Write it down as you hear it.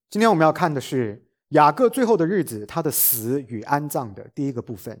今天我们要看的是雅各最后的日子，他的死与安葬的第一个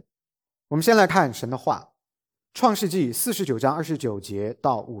部分。我们先来看神的话，创世纪49章29节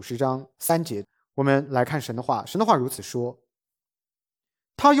到50章3节，我们来看神的话。神的话如此说：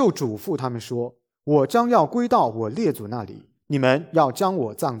他又嘱咐他们说，我将要归到我列祖那里，你们要将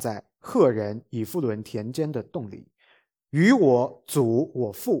我葬在赫人以弗伦田间的洞里，与我祖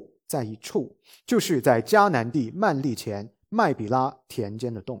我父在一处，就是在迦南地曼利前麦比拉田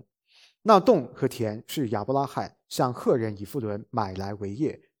间的洞。那洞和田是亚伯拉罕向赫人以弗伦买来为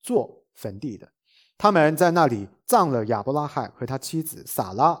业，做坟地的。他们在那里葬了亚伯拉罕和他妻子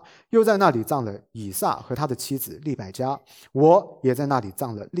撒拉，又在那里葬了以撒和他的妻子利百加，我也在那里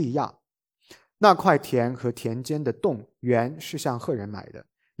葬了利亚。那块田和田间的洞原是向赫人买的。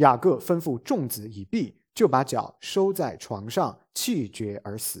雅各吩咐众子已毕，就把脚收在床上，气绝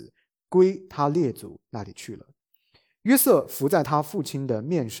而死，归他列祖那里去了。约瑟伏在他父亲的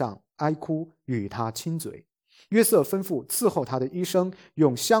面上哀哭，与他亲嘴。约瑟吩咐伺候他的医生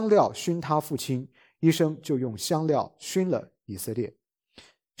用香料熏他父亲，医生就用香料熏了以色列。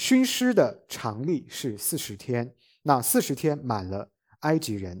熏尸的常例是40天，那40天满了，埃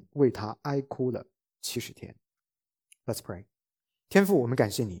及人为他哀哭了70天。 Let's pray。 天父，我们感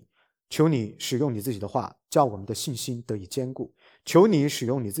谢你，求你使用你自己的话，叫我们的信心得以坚固，求你使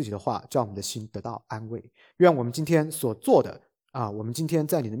用你自己的话，叫我们的心得到安慰。愿我们今天所做的我们今天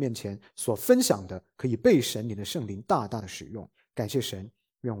在你的面前所分享的，可以被神你的圣灵大大的使用。感谢神，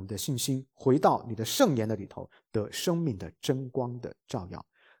愿我们的信心回到你的圣言的里头，得生命的真光的照耀。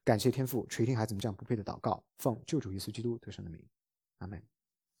感谢天父垂听孩子们这样不配的祷告，奉救主耶稣基督得胜的名，阿们。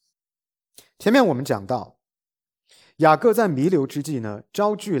前面我们讲到，雅各在弥留之际呢，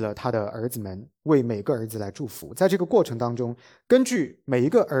招聚了他的儿子们，为每个儿子来祝福。在这个过程当中，根据每一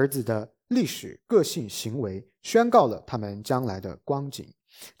个儿子的历史、个性、行为，宣告了他们将来的光景。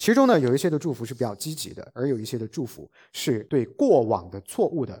其中呢，有一些的祝福是比较积极的，而有一些的祝福是对过往的错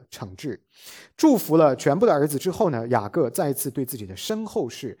误的惩治。祝福了全部的儿子之后呢，雅各再一次对自己的身后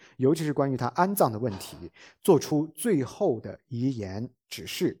事，尤其是关于他安葬的问题，做出最后的遗言指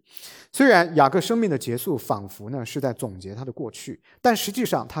示。虽然雅各生命的结束仿佛呢是在总结他的过去，但实际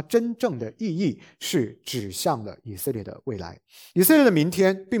上他真正的意义是指向了以色列的未来。以色列的明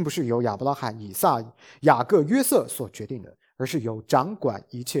天并不是由亚伯拉罕、以撒、雅各、约瑟所决定的，而是由掌管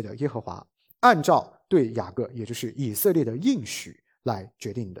一切的耶和华按照对雅各，也就是以色列的应许来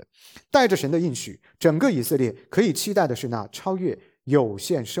决定的。带着神的应许，整个以色列可以期待的是那超越有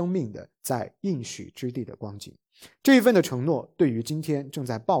限生命的在应许之地的光景。这一份的承诺对于今天正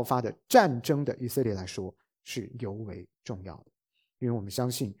在爆发的战争的以色列来说是尤为重要的，因为我们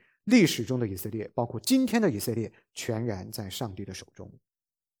相信历史中的以色列，包括今天的以色列，全然在上帝的手中。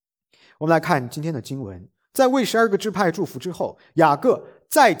我们来看今天的经文，在为12个支派祝福之后，雅各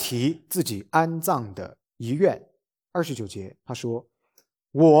再提自己安葬的遗愿。29节他说，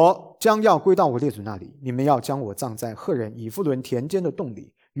我将要归到我列祖那里，你们要将我葬在赫人以弗伦田间的洞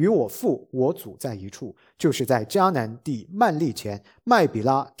里，与我父我祖在一处，就是在迦南地曼利前麦比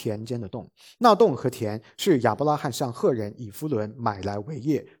拉田间的洞。那洞和田是亚伯拉罕向赫人以弗伦买来为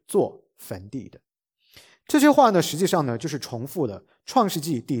业，做坟地的。这些话呢，实际上呢就是重复了创世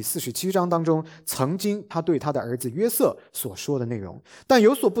纪第47章当中曾经他对他的儿子约瑟所说的内容。但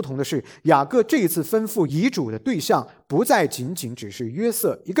有所不同的是，雅各这一次吩咐遗嘱的对象不再仅仅只是约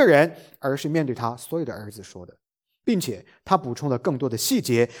瑟一个人，而是面对他所有的儿子说的，并且他补充了更多的细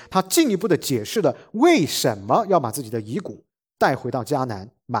节，他进一步的解释了为什么要把自己的遗骨带回到迦南，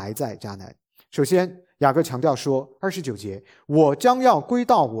埋在迦南。首先，雅各强调说，29节，我将要归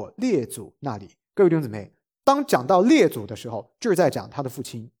到我列祖那里。各位弟兄姊妹，当讲到列祖的时候，就是在讲他的父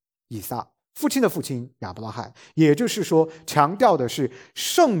亲以撒，父亲的父亲亚伯拉罕，也就是说强调的是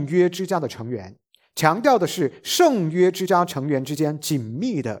圣约之家的成员，强调的是圣约之家成员之间紧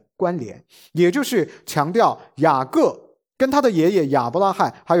密的关联，也就是强调雅各跟他的爷爷亚伯拉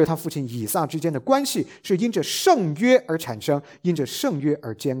罕还有他父亲以撒之间的关系是因着圣约而产生，因着圣约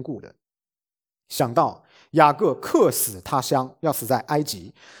而坚固的。想到雅各客死他乡，要死在埃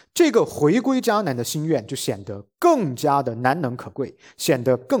及，这个回归迦南的心愿就显得更加的难能可贵，显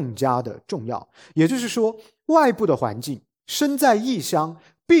得更加的重要。也就是说，外部的环境，身在异乡，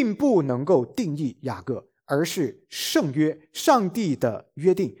并不能够定义雅各，而是圣约，上帝的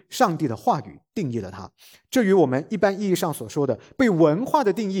约定，上帝的话语定义了他。这与我们一般意义上所说的被文化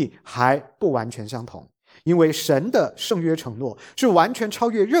的定义还不完全相同，因为神的圣约承诺是完全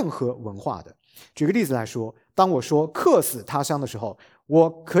超越任何文化的。举个例子来说，当我说客死他乡的时候，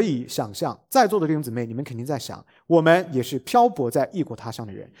我可以想象在座的弟兄姊妹，你们肯定在想，我们也是漂泊在异国他乡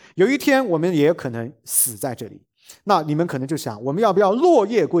的人，有一天我们也可能死在这里。那你们可能就想，我们要不要落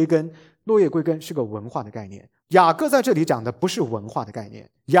叶归根？落叶归根是个文化的概念，雅各在这里讲的不是文化的概念，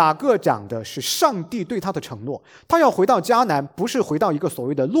雅各讲的是上帝对他的承诺。他要回到迦南，不是回到一个所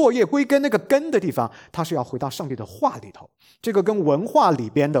谓的落叶归根那个根的地方，他是要回到上帝的话里头。这个跟文化里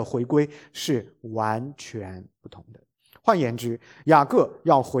边的回归是完全不同的。换言之，雅各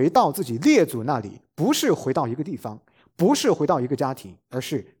要回到自己列祖那里，不是回到一个地方，不是回到一个家庭，而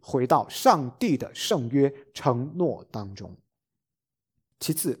是回到上帝的圣约承诺当中。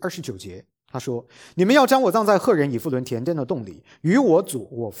其次29节他说，你们要将我葬在赫人以弗伦田间的洞里，与我祖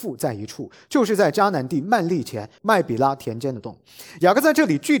我父在一处，就是在迦南地曼利前麦比拉田间的洞。雅各在这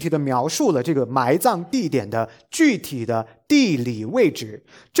里具体的描述了这个埋葬地点的具体的地理位置。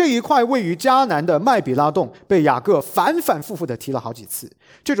这一块位于迦南的麦比拉洞被雅各反反复复的提了好几次，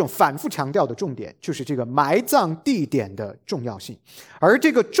这种反复强调的重点就是这个埋葬地点的重要性。而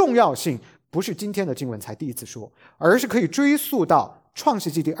这个重要性不是今天的经文才第一次说，而是可以追溯到创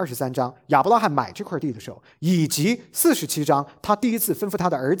世纪第23章亚伯拉罕买这块地的时候，以及47章他第一次吩咐他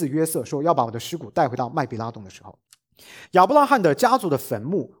的儿子约瑟说要把我的尸骨带回到麦比拉洞的时候。亚伯拉罕的家族的坟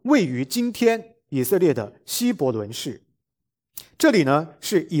墓位于今天以色列的希伯伦市，这里呢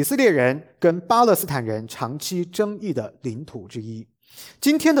是以色列人跟巴勒斯坦人长期争议的领土之一。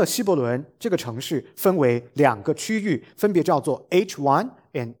今天的希伯伦这个城市分为2个区域，分别叫做 H1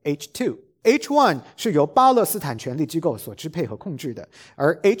 and H2。H1 是由巴勒斯坦权力机构所支配和控制的，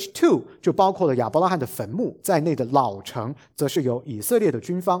而 H2 就包括了亚伯拉罕的坟墓在内的老城，则是由以色列的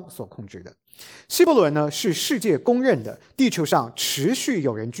军方所控制的。希伯伦呢是世界公认的地球上持续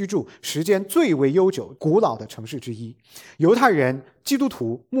有人居住时间最为悠久古老的城市之一。犹太人、基督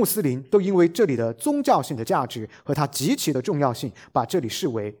徒、穆斯林都因为这里的宗教性的价值和它极其的重要性，把这里视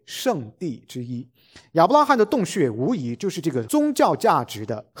为圣地之一。亚伯拉罕的洞穴无疑就是这个宗教价值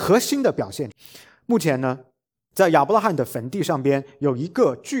的核心的表现。目前呢，在亚伯拉罕的坟地上边有一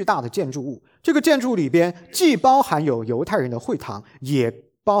个巨大的建筑物，这个建筑物里边既包含有犹太人的会堂，也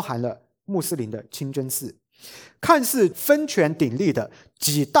包含了穆斯林的清真寺。看似分权鼎立的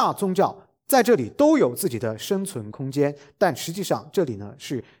几大宗教在这里都有自己的生存空间，但实际上这里呢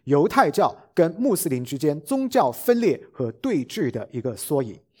是犹太教跟穆斯林之间宗教分裂和对峙的一个缩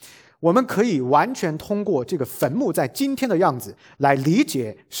影。我们可以完全通过这个坟墓在今天的样子来理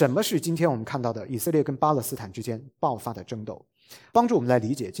解什么是今天我们看到的以色列跟巴勒斯坦之间爆发的争斗，帮助我们来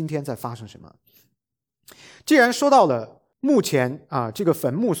理解今天在发生什么。既然说到了目前这个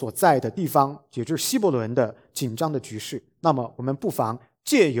坟墓所在的地方，也就是希伯伦的紧张的局势，那么我们不妨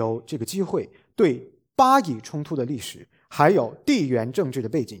借由这个机会对巴以冲突的历史还有地缘政治的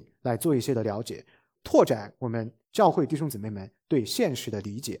背景来做一些的了解，拓展我们教会弟兄姊妹们对现实的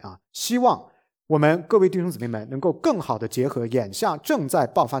理解希望我们各位弟兄姊妹们能够更好的结合眼下正在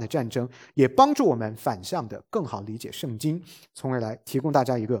爆发的战争，也帮助我们反向的更好理解圣经，从而来提供大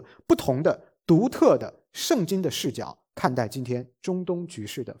家一个不同的独特的圣经的视角看待今天中东局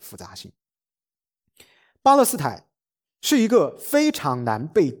势的复杂性。巴勒斯坦是一个非常难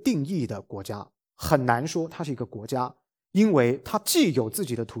被定义的国家，很难说它是一个国家，因为它既有自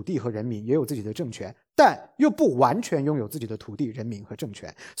己的土地和人民，也有自己的政权，但又不完全拥有自己的土地、人民和政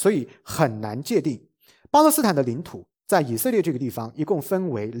权，所以很难界定。巴勒斯坦的领土在以色列这个地方一共分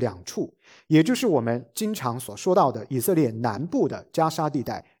为2处，也就是我们经常所说到的以色列南部的加沙地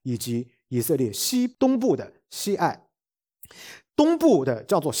带，以及以色列西东部的西岸。东部的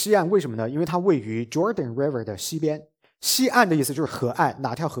叫做西岸，为什么呢？因为它位于 Jordan River 的西边。西岸的意思就是河岸，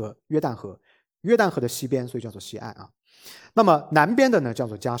哪条河？约旦河。约旦河的西边，所以叫做西岸那么南边的呢叫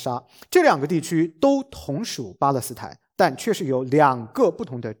做加沙。这2个地区都同属巴勒斯坦，但却是由2个不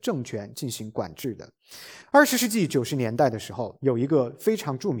同的政权进行管制的。20世纪90年代的时候，有一个非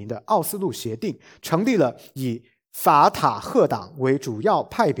常著名的奥斯陆协定，成立了以法塔赫党为主要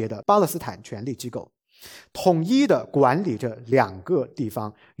派别的巴勒斯坦权力机构，统一的管理着2个地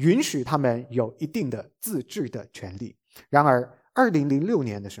方，允许他们有一定的自治的权利。然而2006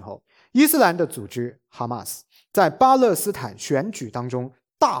年的时候，伊斯兰的组织哈马斯在巴勒斯坦选举当中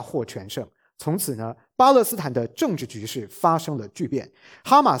大获全胜，从此呢，巴勒斯坦的政治局势发生了巨变，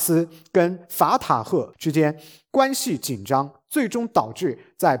哈马斯跟法塔赫之间关系紧张，最终导致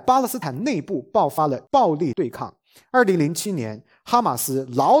在巴勒斯坦内部爆发了暴力对抗。2007年，哈马斯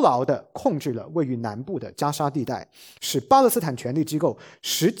牢牢地控制了位于南部的加沙地带，使巴勒斯坦权力机构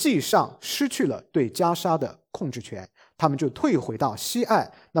实际上失去了对加沙的控制权，他们就退回到西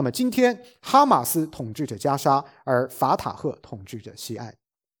岸。那么今天，哈马斯统治着加沙，而法塔赫统治着西岸。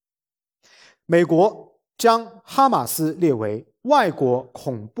美国将哈马斯列为外国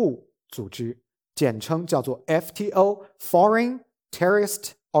恐怖组织，简称叫做 FTO Foreign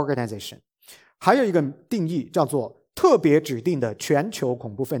Terrorist Organization。还有一个定义叫做特别指定的全球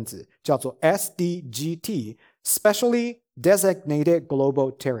恐怖分子，叫做 SDGT Specially Designated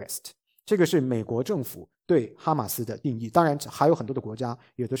Global Terrorist。 这个是美国政府对哈马斯的定义，当然还有很多的国家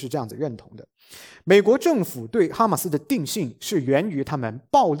也都是这样子认同的。美国政府对哈马斯的定性是源于他们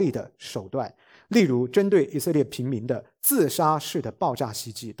暴力的手段，例如针对以色列平民的自杀式的爆炸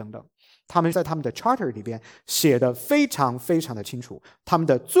袭击等等。他们在他们的 charter 里边写的非常非常的清楚，他们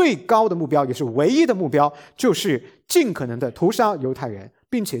的最高的目标也是唯一的目标，就是尽可能的屠杀犹太人，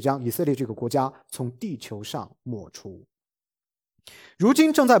并且将以色列这个国家从地球上抹除。如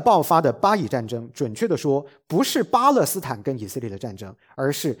今正在爆发的巴以战争，准确的说不是巴勒斯坦跟以色列的战争，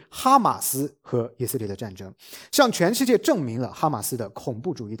而是哈马斯和以色列的战争，向全世界证明了哈马斯的恐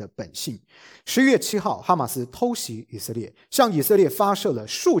怖主义的本性。11月7号，哈马斯偷袭以色列，向以色列发射了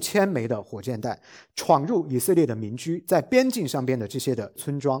数千枚的火箭弹，闯入以色列的民居，在边境上边的这些的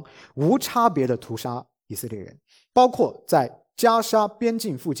村庄，无差别的屠杀以色列人，包括在加沙边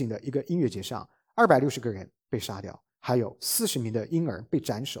境附近的一个音乐节上，260个人被杀掉，还有40名的婴儿被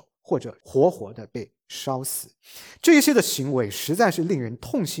斩首或者活活的被烧死。这些的行为实在是令人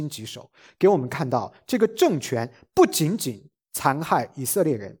痛心疾首，给我们看到这个政权不仅仅残害以色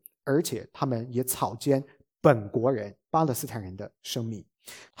列人，而且他们也草菅本国人巴勒斯坦人的生命。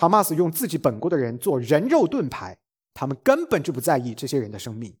哈马斯用自己本国的人做人肉盾牌，他们根本就不在意这些人的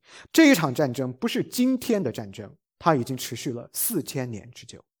生命。这一场战争不是今天的战争，它已经持续了4000年之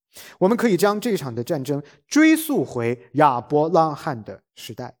久。我们可以将这场的战争追溯回亚伯拉罕的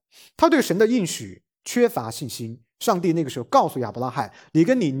时代，他对神的应许缺乏信心。上帝那个时候告诉亚伯拉罕，你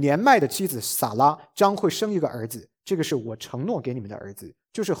跟你年迈的妻子撒拉将会生一个儿子，这个是我承诺给你们的儿子，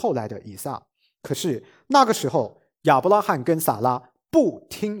就是后来的以撒。可是那个时候亚伯拉罕跟撒拉不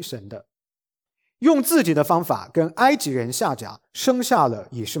听神的，用自己的方法跟埃及人下甲，生下了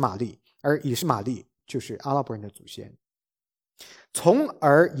以实玛利，而以实玛利就是阿拉伯人的祖先，从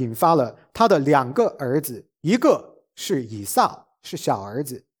而引发了他的2个儿子，一个是以撒，是小儿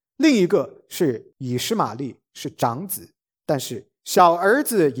子，另一个是以实玛利，是长子。但是小儿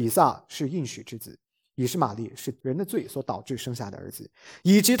子以撒是应许之子，以实玛利是人的罪所导致生下的儿子，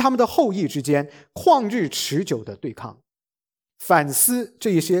以及他们的后裔之间旷日持久的对抗。反思这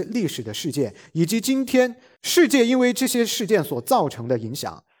一些历史的事件，以及今天世界因为这些事件所造成的影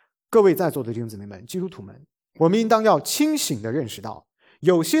响，各位在座的弟兄姊妹们，基督徒们，我们应当要清醒地认识到，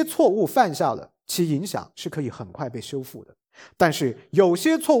有些错误犯下了，其影响是可以很快被修复的，但是有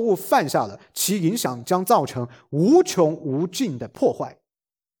些错误犯下了，其影响将造成无穷无尽的破坏。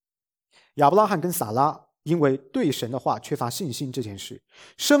亚伯拉罕跟撒拉因为对神的话缺乏信心这件事，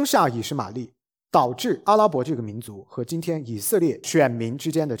生下以实玛利，导致阿拉伯这个民族和今天以色列选民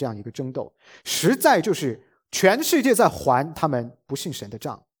之间的这样一个争斗，实在就是全世界在还他们不信神的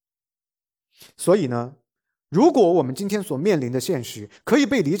账。所以呢，如果我们今天所面临的现实可以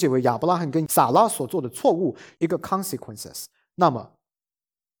被理解为亚伯拉罕跟撒拉所做的错误一个 consequences， 那么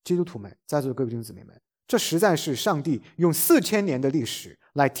基督徒们，在座的各位弟兄姊妹们，这实在是上帝用4000年的历史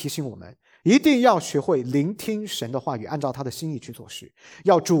来提醒我们，一定要学会聆听神的话语，按照他的心意去做事，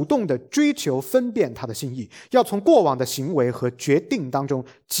要主动的追求分辨他的心意，要从过往的行为和决定当中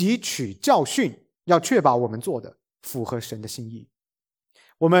汲取教训，要确保我们做的符合神的心意。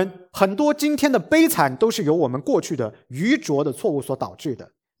我们很多今天的悲惨都是由我们过去的愚拙的错误所导致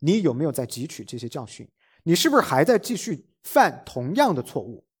的，你有没有在汲取这些教训？你是不是还在继续犯同样的错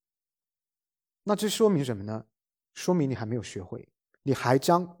误？那这说明什么呢？说明你还没有学会，你还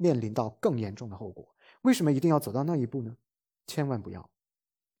将面临到更严重的后果。为什么一定要走到那一步呢？千万不要，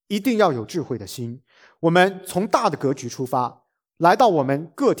一定要有智慧的心。我们从大的格局出发，来到我们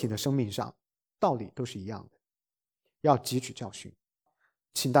个体的生命上，道理都是一样的，要汲取教训。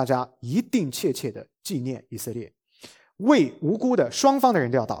请大家一定切切的纪念以色列，为无辜的双方的人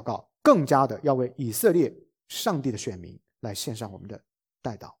都要祷告，更加的要为以色列上帝的选民来献上我们的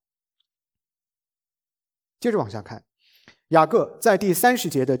代祷。接着往下看，雅各在第30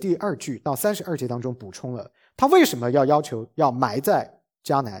节的第2句到32节当中补充了他为什么要求要埋在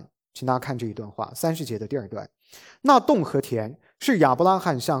迦南。请大家看这一段话，30节的第2段，那洞和田是亚伯拉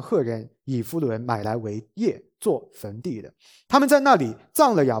罕向赫人以弗伦买来为业做坟地的，他们在那里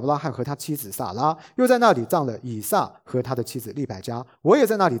葬了亚伯拉罕和他妻子撒拉，又在那里葬了以撒和他的妻子利百加，我也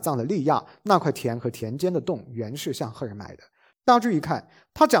在那里葬了利亚。那块田和田间的洞原是向赫人买的。大家注意看，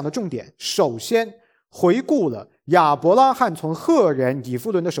他讲的重点首先回顾了亚伯拉罕从赫人以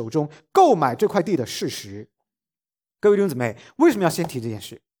弗伦的手中购买这块地的事实。各位弟兄姊妹，为什么要先提这件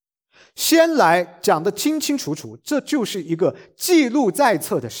事？先来讲得清清楚楚，这就是一个记录在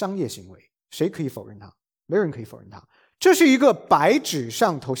册的商业行为，谁可以否认它？没有人可以否认它。这是一个白纸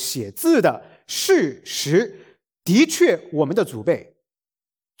上头写字的事实的确我们的祖辈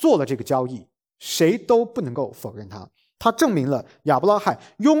做了这个交易，谁都不能够否认它。它证明了亚伯拉罕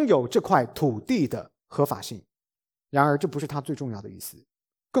拥有这块土地的合法性。然而这不是他最重要的意思，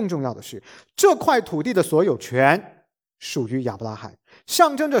更重要的是这块土地的所有权属于亚伯拉罕，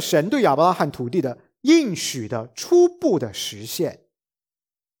象征着神对亚伯拉罕土地的应许的初步的实现。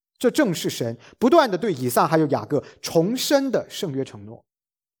这正是神不断的对以撒还有雅各重申的圣约承诺。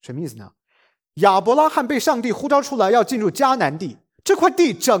什么意思呢？亚伯拉罕被上帝呼召出来要进入迦南地，这块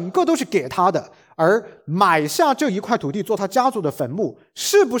地整个都是给他的，而买下这一块土地做他家族的坟墓，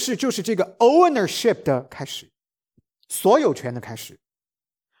是不是就是这个 ownership 的开始，所有权的开始？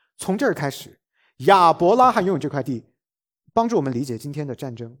从这儿开始，亚伯拉罕拥有这块地，帮助我们理解今天的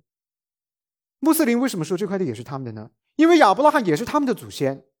战争。穆斯林为什么说这块地也是他们的呢？因为亚伯拉罕也是他们的祖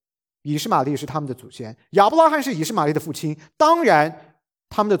先，以实玛利是他们的祖先，亚伯拉罕是以实玛利的父亲，当然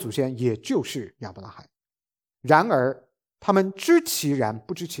他们的祖先也就是亚伯拉罕。然而他们知其然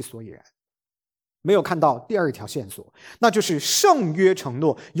不知其所以然，没有看到第二条线索，那就是圣约承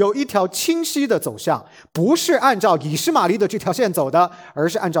诺有一条清晰的走向，不是按照以实玛利的这条线走的，而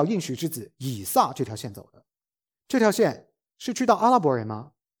是按照应许之子以撒这条线走的。这条线是去到阿拉伯人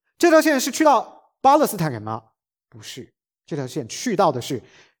吗？这条线是去到巴勒斯坦人吗？不是，这条线去到的是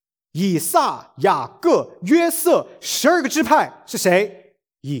以撒、雅各、约瑟12个支派，是谁？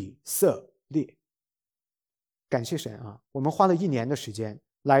以色列。感谢神啊，我们花了1年的时间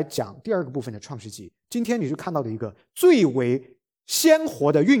来讲第二个部分的创世纪，今天你就看到了一个最为鲜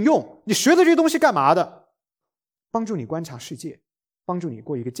活的运用。你学的这些东西干嘛的？帮助你观察世界，帮助你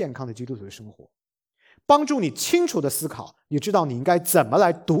过一个健康的基督徒的生活，帮助你清楚的思考，你知道你应该怎么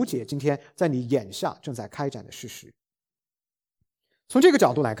来读解今天在你眼下正在开展的事实。从这个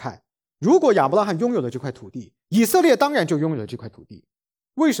角度来看，如果亚伯拉罕拥有了这块土地，以色列当然就拥有了这块土地。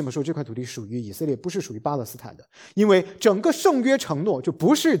为什么说这块土地属于以色列，不是属于巴勒斯坦的？因为整个圣约承诺就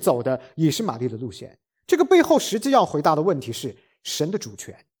不是走的以实玛利的路线。这个背后实际要回答的问题是神的主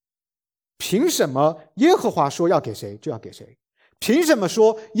权。凭什么耶和华说要给谁就要给谁？凭什么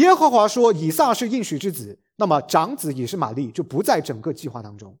说耶和华说以撒是应许之子，那么长子以实玛利就不在整个计划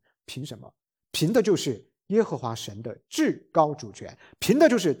当中？凭什么？凭的就是耶和华神的至高主权，凭的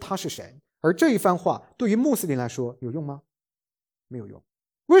就是他是神。而这一番话对于穆斯林来说有用吗？没有用。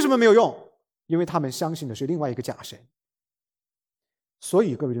为什么没有用？因为他们相信的是另外一个假神。所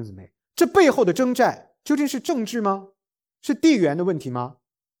以各位弟兄姊妹，这背后的征战究竟是政治吗？是地缘的问题吗？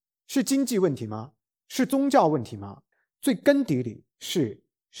是经济问题吗？是宗教问题吗？最根底里是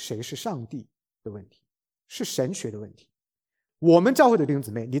谁是上帝的问题，是神学的问题。我们教会的弟兄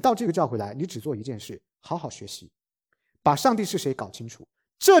姊妹，你到这个教会来，你只做一件事，好好学习，把上帝是谁搞清楚。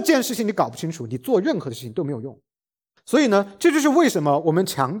这件事情你搞不清楚，你做任何的事情都没有用。所以呢，这就是为什么我们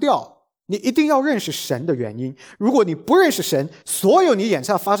强调你一定要认识神的原因。如果你不认识神，所有你眼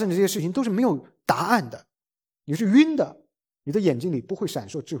下发生的这些事情都是没有答案的，你是晕的，你的眼睛里不会闪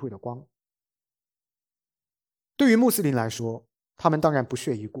烁智慧的光。对于穆斯林来说，他们当然不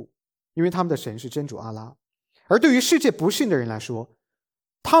屑一顾，因为他们的神是真主阿拉。而对于世界不信的人来说，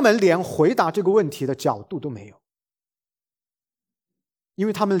他们连回答这个问题的角度都没有，因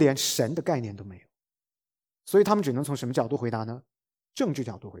为他们连神的概念都没有。所以他们只能从什么角度回答呢？政治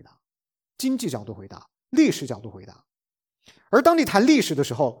角度回答，经济角度回答，历史角度回答。而当你谈历史的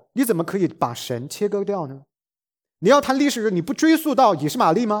时候，你怎么可以把神切割掉呢？你要谈历史，你不追溯到以实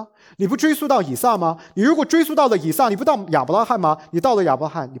玛利吗？你不追溯到以撒吗？你如果追溯到了以撒，你不到亚伯拉罕吗？你到了亚伯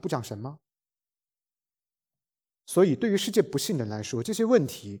拉罕，你不讲神吗？所以对于世界不信的人来说，这些问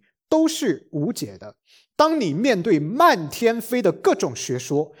题都是无解的。当你面对漫天飞的各种学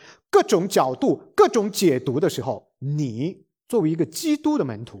说、各种角度、各种解读的时候，你作为一个基督的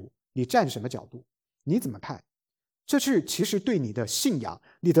门徒，你站什么角度？你怎么看？这是其实对你的信仰、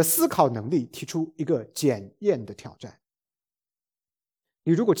你的思考能力提出一个检验的挑战。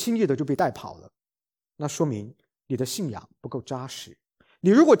你如果轻易的就被带跑了，那说明你的信仰不够扎实。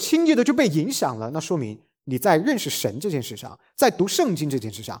你如果轻易的就被影响了，那说明你在认识神这件事上，在读圣经这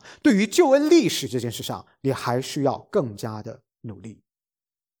件事上，对于救恩历史这件事上，你还需要更加的努力。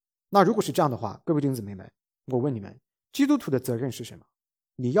那如果是这样的话，各位弟兄姊妹们，我问你们，基督徒的责任是什么？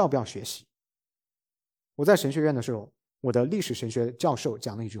你要不要学习？我在神学院的时候，我的历史神学教授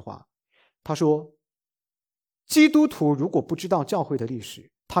讲了一句话，他说，基督徒如果不知道教会的历史，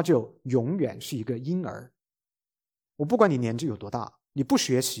他就永远是一个婴儿。我不管你年纪有多大，你不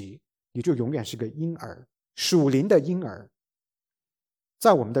学习，你就永远是个婴儿，属灵的婴儿。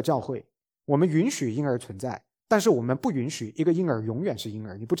在我们的教会，我们允许婴儿存在，但是我们不允许一个婴儿永远是婴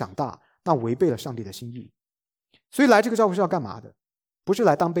儿，你不长大，那违背了上帝的心意。所以来这个教会是要干嘛的？不是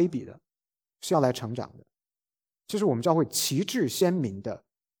来当 baby 的，是要来成长的，这是我们教会旗帜鲜明的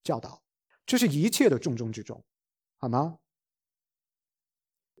教导，这是一切的重中之重，好吗？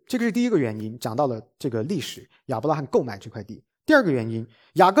这个是第一个原因，讲到了这个历史，亚伯拉罕购买这块地。第二个原因，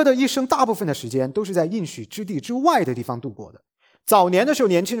雅各的一生大部分的时间都是在应许之地之外的地方度过的。早年的时候，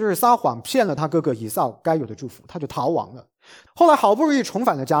年轻就是撒谎骗了他哥哥以扫该有的祝福，他就逃亡了。后来好不容易重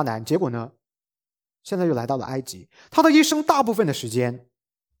返了迦南，结果呢，现在又来到了埃及。他的一生大部分的时间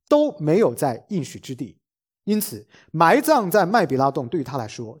都没有在应许之地，因此埋葬在麦比拉洞对于他来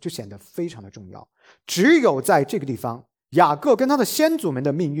说就显得非常的重要。只有在这个地方，雅各跟他的先祖们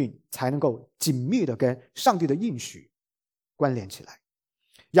的命运才能够紧密的跟上帝的应许关联起来。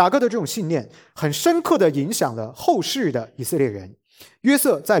雅各的这种信念很深刻的影响了后世的以色列人。约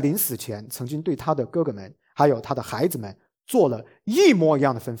瑟在临死前曾经对他的哥哥们还有他的孩子们做了一模一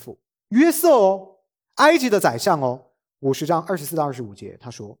样的吩咐。约瑟哦，埃及的宰相哦，50章24到25节他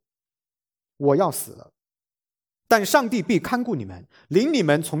说，我要死了，但上帝必看顾你们，领你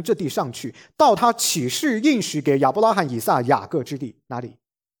们从这地上去，到他起誓应许给亚伯拉罕、以撒、雅各之地。哪里？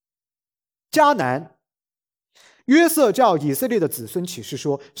迦南。约瑟叫以色列的子孙起誓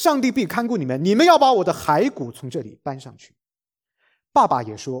说，上帝必看顾你们，你们要把我的骸骨从这里搬上去。爸爸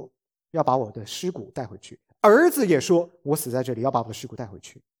也说要把我的尸骨带回去，儿子也说我死在这里，要把我的尸骨带回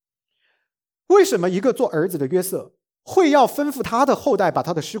去。为什么一个做儿子的约瑟会要吩咐他的后代把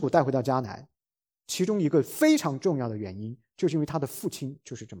他的尸骨带回到迦南？其中一个非常重要的原因，就是因为他的父亲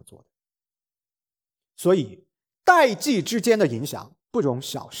就是这么做的。所以代际之间的影响不容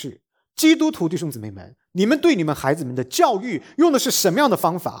小视。基督徒弟兄姊妹们，你们对你们孩子们的教育用的是什么样的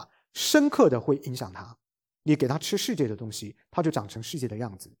方法，深刻的会影响他。你给他吃世界的东西，他就长成世界的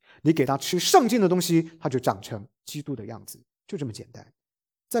样子；你给他吃圣经的东西，他就长成基督的样子，就这么简单。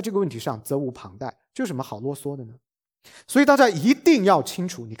在这个问题上责无旁贷，这有什么好啰嗦的呢？所以大家一定要清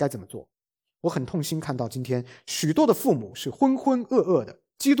楚你该怎么做。我很痛心看到今天许多的父母是浑浑噩噩的，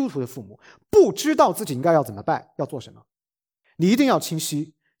基督徒的父母不知道自己应该要怎么办，要做什么。你一定要清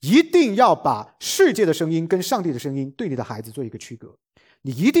晰，一定要把世界的声音跟上帝的声音对你的孩子做一个区隔。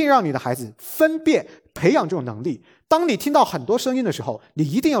你一定让你的孩子分辨，培养这种能力。当你听到很多声音的时候，你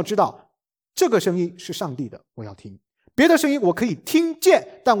一定要知道这个声音是上帝的，我要听；别的声音我可以听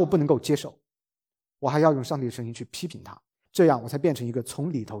见，但我不能够接受，我还要用上帝的声音去批评他，这样我才变成一个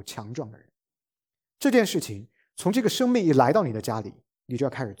从里头强壮的人。这件事情从这个生命一来到你的家里，你就要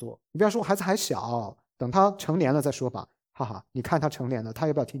开始做。你不要说孩子还小，等他成年了再说吧。哈哈，你看他成年了，他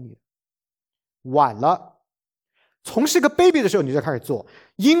要不要听你的？晚了。从是个 baby 的时候你就开始做，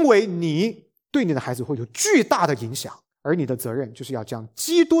因为你对你的孩子会有巨大的影响，而你的责任就是要将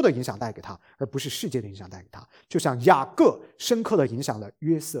基督的影响带给他，而不是世界的影响带给他，就像雅各深刻的影响了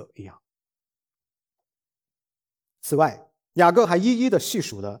约瑟一样。此外，雅各还一一的细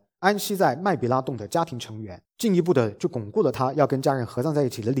数了安息在麦比拉洞的家庭成员，进一步的就巩固了他要跟家人合葬在一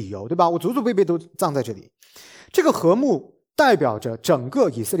起的理由，对吧？我祖祖辈辈都葬在这里。这个和睦代表着整个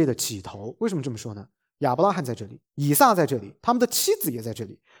以色列的起头。为什么这么说呢？亚伯拉罕在这里，以撒在这里，他们的妻子也在这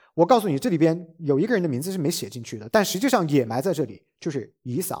里。我告诉你，这里边有一个人的名字是没写进去的，但实际上也埋在这里，就是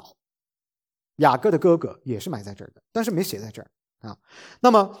以扫。雅各的哥哥也是埋在这儿的，但是没写在这儿啊。那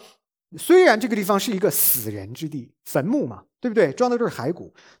么虽然这个地方是一个死人之地，坟墓嘛，对不对？装的都是骸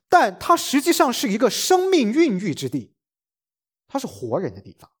骨，但它实际上是一个生命孕育之地，它是活人的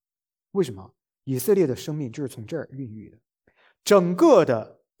地方。为什么？以色列的生命就是从这儿孕育的，整个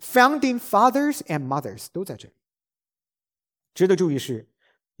的Founding fathers and mothers 都在这里。值得注意是，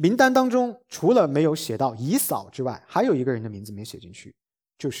名单当中除了没有写到以扫之外，还有一个人的名字没写进去，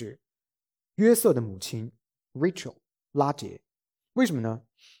就是约瑟的母亲 Rachel 拉结。为什么呢？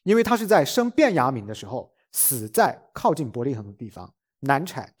因为她是在生便雅悯的时候死在靠近伯利恒的地方，难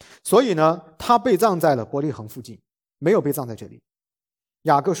产，所以呢，她被葬在了伯利恒附近，没有被葬在这里。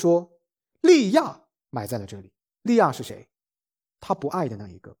雅各说，利亚埋在了这里。利亚是谁？他不爱的那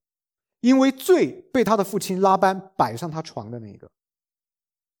一个，因为罪被他的父亲拉班摆上他床的那个。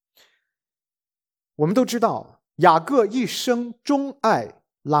我们都知道雅各一生钟爱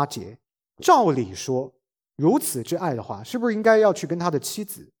拉结，照理说如此之爱的话，是不是应该要去跟他的妻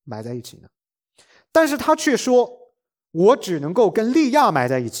子埋在一起呢？但是他却说，我只能够跟利亚埋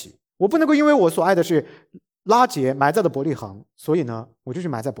在一起，我不能够因为我所爱的是拉结埋在了伯利恒，所以呢我就去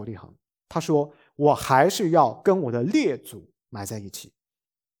埋在伯利恒。他说我还是要跟我的列祖埋在一起。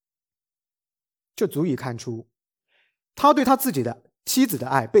这足以看出他对他自己的妻子的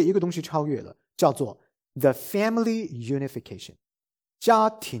爱被一个东西超越了，叫做 the family unification， 家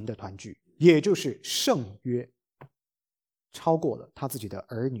庭的团聚，也就是圣约，超过了他自己的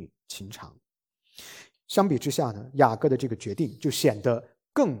儿女情长。相比之下呢，雅各的这个决定就显得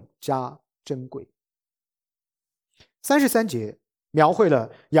更加珍贵。33节描绘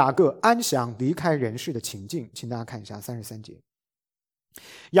了雅各安详离开人世的情境，请大家看一下33节。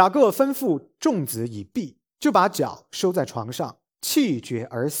雅各吩咐众子以毕，就把脚收在床上，气绝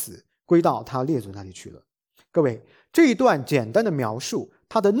而死，归到他列祖那里去了。各位，这一段简单的描述，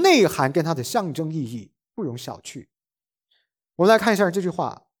它的内涵跟它的象征意义不容小觑。我们来看一下这句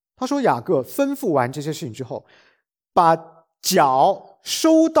话，他说雅各吩咐完这些事情之后，把脚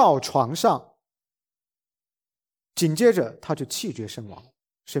收到床上，紧接着他就气绝身亡。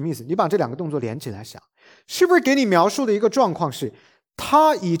什么意思？你把这两个动作连起来想，是不是给你描述的一个状况是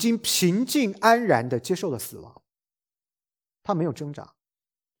他已经平静安然地接受了死亡，他没有挣扎，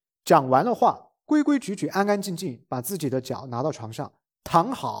讲完了话，规规矩矩安安静静把自己的脚拿到床上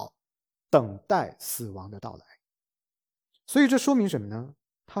躺好，等待死亡的到来。所以这说明什么呢？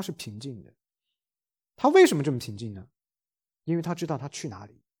他是平静的。他为什么这么平静呢？因为他知道他去哪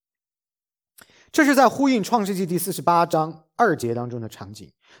里。这是在呼应创世纪第48章2节当中的场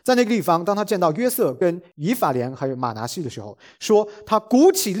景。在那个地方，当他见到约瑟跟以法莲还有马拿西的时候，说他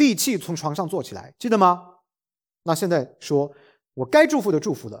鼓起力气从床上坐起来，记得吗？那现在说，我该祝福的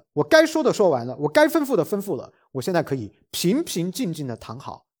祝福了，我该说的说完了，我该吩咐的吩咐了，我现在可以平平静静的躺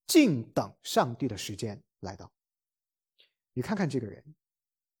好，静等上帝的时间来到。你看看这个人，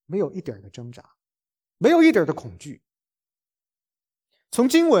没有一点的挣扎，没有一点的恐惧。从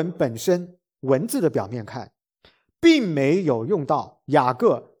经文本身文字的表面看，并没有用到雅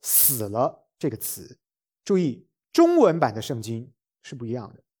各死了这个词。注意，中文版的圣经是不一样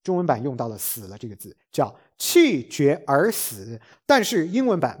的，中文版用到了死了这个字，叫气绝而死，但是英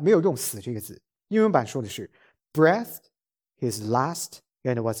文版没有用死这个字，英文版说的是 breathed his last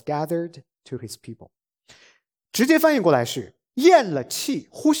and was gathered to his people， 直接翻译过来是咽了气，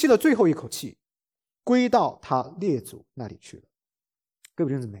呼吸了最后一口气，归到他列祖那里去了。各位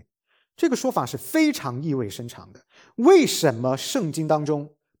弟兄姊妹，这个说法是非常意味深长的。为什么圣经当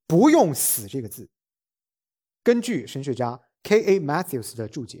中不用死这个字？根据神学家 K.A. Matthews 的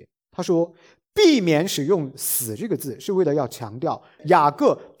注解，他说避免使用死这个字，是为了要强调雅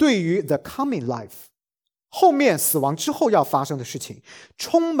各对于 the coming life 后面死亡之后要发生的事情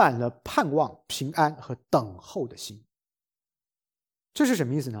充满了盼望、平安和等候的心。这是什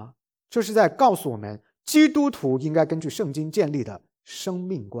么意思呢？这是在告诉我们基督徒应该根据圣经建立的生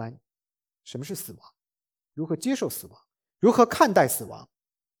命观。什么是死亡？如何接受死亡？如何看待死亡？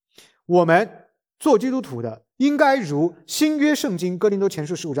我们做基督徒的应该如新约圣经哥林多前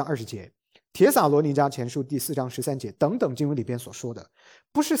书15章20节、帖撒罗尼迦前书第4章13节等等经文里边所说的，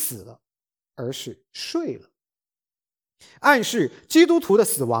不是死了，而是睡了。暗示基督徒的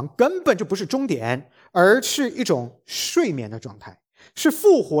死亡根本就不是终点，而是一种睡眠的状态，是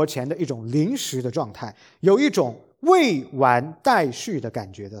复活前的一种临时的状态，有一种未完待续的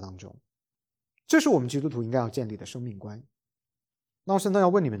感觉在当中。这是我们基督徒应该要建立的生命观。那我现在要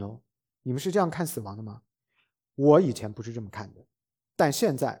问你们喽，你们是这样看死亡的吗？我以前不是这么看的，但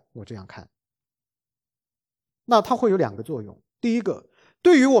现在我这样看。那它会有两个作用。第一个，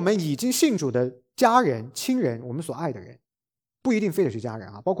对于我们已经信主的家人、亲人，我们所爱的人，不一定非得是家人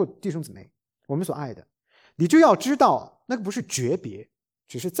啊，包括弟兄姊妹，我们所爱的，你就要知道那个不是诀别，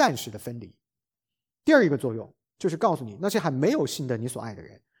只是暂时的分离。第二一个作用就是告诉你，那些还没有信的你所爱的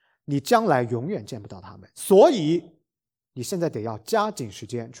人，你将来永远见不到他们，所以你现在得要加紧时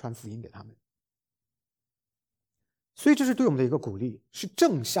间传福音给他们。所以这是对我们的一个鼓励，是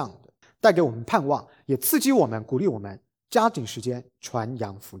正向的，带给我们盼望，也刺激我们，鼓励我们加紧时间传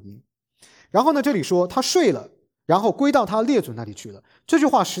扬福音。然后呢，这里说他睡了，然后归到他列祖那里去了。这句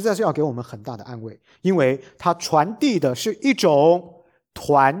话实在是要给我们很大的安慰，因为他传递的是一种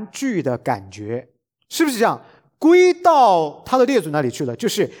团聚的感觉，是不是这样？归到他的列祖那里去了，就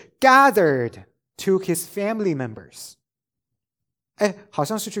是 gathered to his family members， 好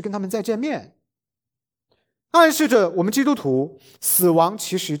像是去跟他们再见面，暗示着我们基督徒死亡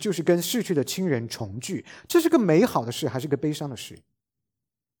其实就是跟逝去的亲人重聚。这是个美好的事还是个悲伤的事？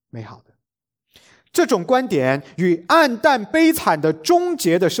美好的。这种观点与暗淡悲惨的终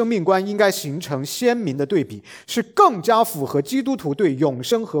结的生命观应该形成鲜明的对比，是更加符合基督徒对永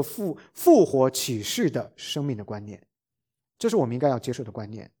生和复活启示的生命的观念。这是我们应该要接受的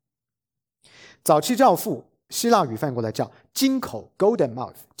观念。早期教父，希腊语翻译过来叫金口 golden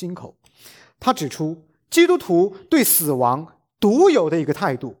mouth， 金口，他指出基督徒对死亡独有的一个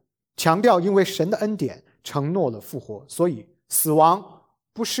态度，强调因为神的恩典承诺了复活，所以死亡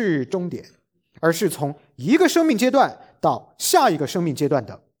不是终点，而是从一个生命阶段到下一个生命阶段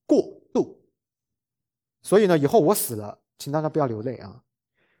的过渡。所以呢，以后我死了，请大家不要流泪啊！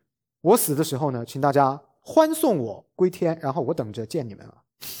我死的时候呢，请大家欢送我归天，然后我等着见你们了。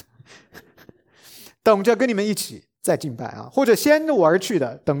等着跟你们一起再敬拜啊，或者先我而去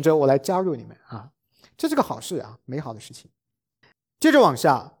的，等着我来加入你们啊，这是个好事啊，美好的事情。接着往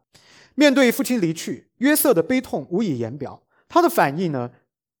下，面对父亲离去，约瑟的悲痛无以言表，他的反应呢，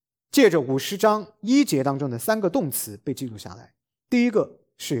借着50章1节当中的3个动词被记录下来。第一个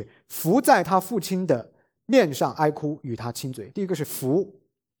是伏在他父亲的面上哀哭，与他亲嘴。第一个是伏，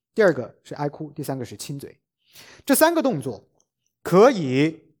第二个是哀哭，第三个是亲嘴。这3个动作可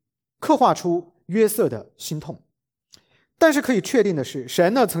以刻画出约瑟的心痛。但是可以确定的是，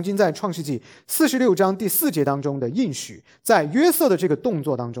神呢曾经在创世纪46章第4节当中的应许，在约瑟的这个动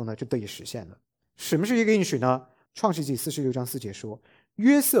作当中呢就得以实现了。什么是一个应许呢？创世纪46章4节说，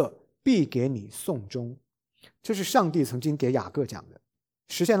约瑟必给你送终，这是上帝曾经给雅各讲的。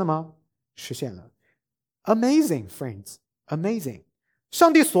实现了吗？实现了。 Amazing friends, amazing。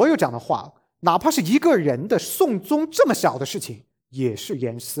 上帝所有讲的话，哪怕是一个人的送终这么小的事情，也是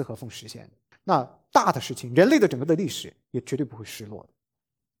严丝合缝实现的。那大的事情，人类的整个的历史也绝对不会失落的。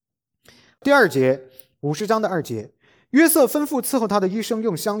第2节，50章的2节，约瑟吩咐伺候他的医生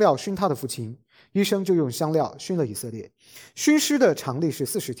用香料熏他的父亲，医生就用香料熏了以色列。熏尸的常例是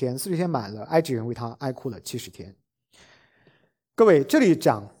40天，40天满了，埃及人为他哀哭了70天。各位，这里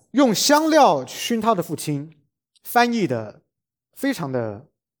讲用香料熏他的父亲，翻译的非常的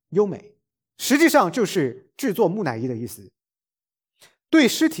优美，实际上就是制作木乃伊的意思，对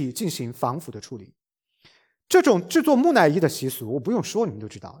尸体进行防腐的处理。这种制作木乃伊的习俗，我不用说你们都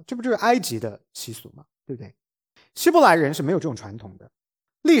知道，这不就是埃及的习俗吗？对不对？希伯来人是没有这种传统的。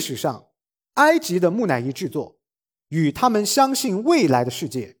历史上，埃及的木乃伊制作与他们相信未来的世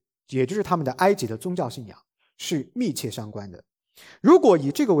界，也就是他们的埃及的宗教信仰，是密切相关的。如果以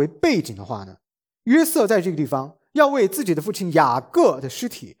这个为背景的话呢，约瑟在这个地方要为自己的父亲雅各的尸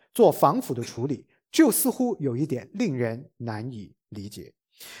体做防腐的处理，就似乎有一点令人难以理解。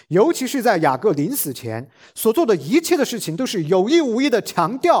尤其是在雅各临死前所做的一切的事情，都是有意无意的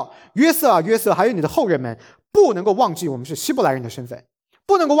强调约瑟啊，约瑟，还有你的后人们，不能够忘记我们是希伯来人的身份，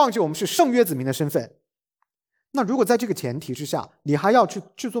不能够忘记我们是圣约子民的身份。那如果在这个前提之下，你还要去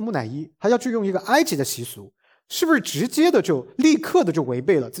制作木乃伊，还要去用一个埃及的习俗，是不是直接的就立刻的就违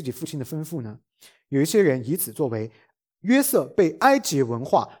背了自己父亲的吩咐呢？有一些人以此作为约瑟被埃及文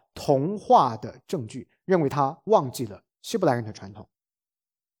化同化的证据，认为他忘记了希伯来人的传统。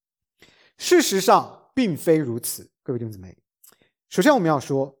事实上并非如此，各位弟兄姊妹。首先我们要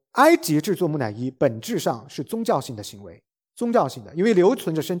说，埃及制作木乃伊本质上是宗教性的行为，宗教性的，因为留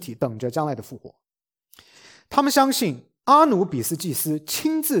存着身体等着将来的复活。他们相信阿努比斯祭司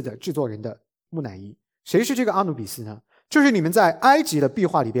亲自的制作人的木乃伊。谁是这个阿努比斯呢？就是你们在埃及的壁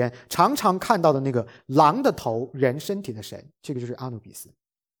画里边常常看到的那个狼的头人身体的神，这个就是阿努比斯。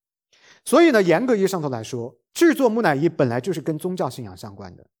所以呢，严格意义上头来说，制作木乃伊本来就是跟宗教信仰相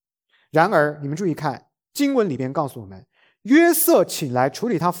关的。然而你们注意看，经文里边告诉我们，约瑟请来处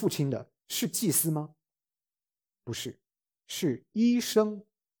理他父亲的是祭司吗？不是，是医生。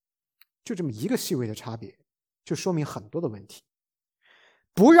就这么一个细微的差别，就说明很多的问题。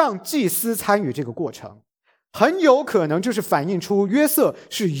不让祭司参与这个过程，很有可能就是反映出约瑟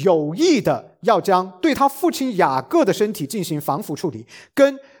是有意的要将对他父亲雅各的身体进行防腐处理，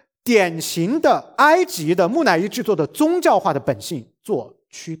跟典型的埃及的木乃伊制作的宗教化的本性做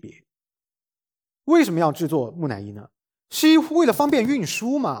区别。为什么要制作木乃伊呢？是为了方便运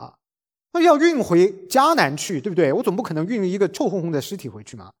输嘛？那要运回迦南去，对不对？我总不可能运一个臭烘烘的尸体回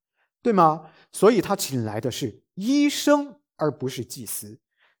去嘛，对吗？所以他请来的是医生，而不是祭司。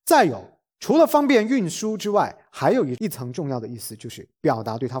再有，除了方便运输之外，还有一层重要的意思，就是表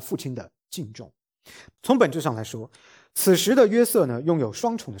达对他父亲的敬重。从本质上来说，此时的约瑟呢，拥有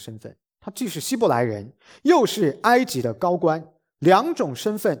双重的身份，他既是希伯来人，又是埃及的高官，两种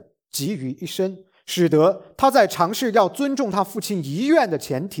身份集于一身，使得他在尝试要尊重他父亲遗愿的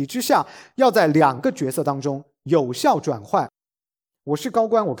前提之下，要在2个角色当中有效转换。我是高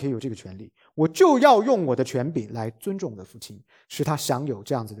官，我可以有这个权利，我就要用我的权柄来尊重我的父亲，使他享有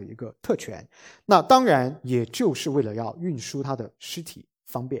这样子的一个特权。那当然也就是为了要运输他的尸体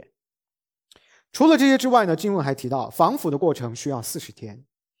方便。除了这些之外呢，经文还提到防腐的过程需要40天。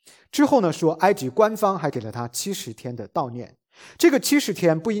之后呢，说埃及官方还给了他70天的悼念。这个70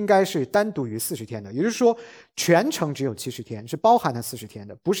天不应该是单独于40天的，也就是说全程只有70天，是包含了40天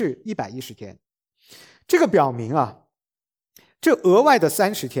的，不是110天。这个表明啊，这额外的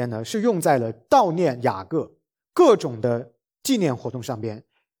30天呢，是用在了悼念雅各各种的纪念活动上边。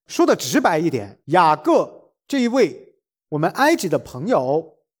说的直白一点，雅各这一位我们埃及的朋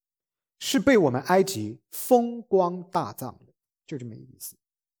友是被我们埃及风光大葬的，就这么一个意思。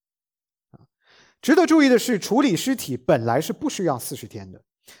值得注意的是，处理尸体本来是不需要40天的，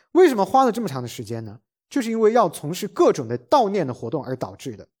为什么花了这么长的时间呢？就是因为要从事各种的悼念的活动而导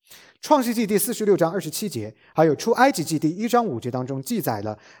致的。创世纪第46章27节，还有出埃及记第1章5节当中记载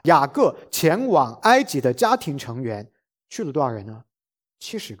了雅各前往埃及的家庭成员去了多少人呢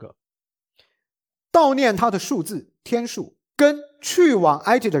？70个。悼念他的数字天数跟去往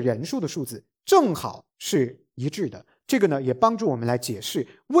埃及的人数的数字正好是一致的。这个呢也帮助我们来解释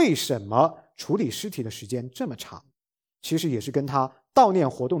为什么处理尸体的时间这么长，其实也是跟他悼念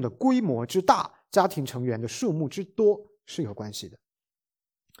活动的规模之大，家庭成员的数目之多是有关系的。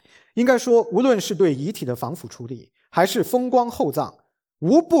应该说，无论是对遗体的防腐处理，还是风光厚葬，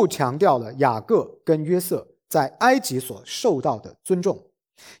无不强调了雅各跟约瑟在埃及所受到的尊重，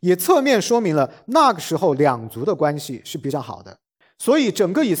也侧面说明了那个时候两族的关系是比较好的。所以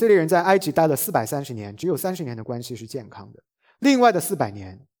整个以色列人在埃及待了430年，只有30年的关系是健康的，另外的400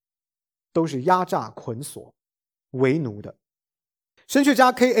年都是压榨捆锁为奴的。神学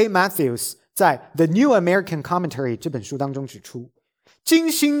家 K.A. Matthews 在 The New American Commentary 这本书当中指出，精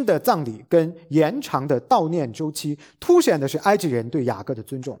心的葬礼跟延长的悼念周期凸显的是埃及人对雅各的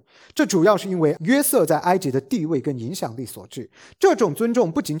尊重，这主要是因为约瑟在埃及的地位跟影响力所致。这种尊重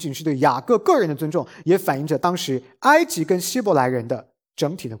不仅仅是对雅各个人的尊重，也反映着当时埃及跟希伯来人的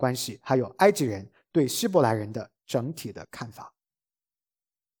整体的关系，还有埃及人对希伯来人的整体的看法。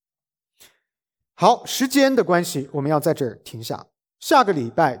好，时间的关系我们要在这儿停下，下个礼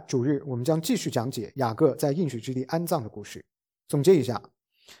拜主日我们将继续讲解雅各在应许之地安葬的故事。总结一下，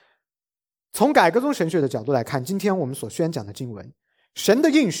从改革宗神学的角度来看，今天我们所宣讲的经文，神的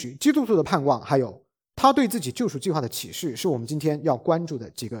应许、基督徒的盼望，还有他对自己救赎计划的启示，是我们今天要关注的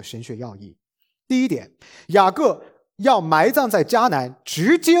几个神学要义。第一点，雅各要埋葬在迦南，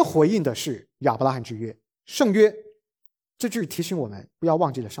直接回应的是亚伯拉罕之约、圣约。这句提醒我们不要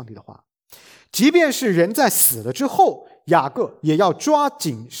忘记了上帝的话，即便是人在死了之后，雅各也要抓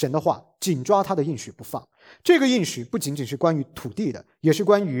紧神的话，紧抓他的应许不放。这个应许不仅仅是关于土地的，也是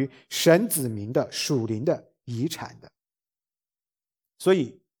关于神子民的属灵的遗产的。所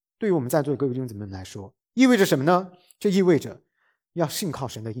以对于我们在座的各位弟兄姊妹们来说，意味着什么呢？这意味着要信靠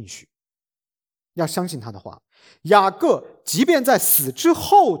神的应许，要相信他的话。雅各即便在死之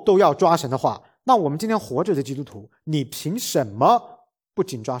后都要抓神的话，那我们今天活着的基督徒，你凭什么不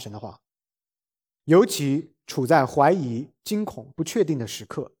紧抓神的话？尤其处在怀疑、惊恐、不确定的时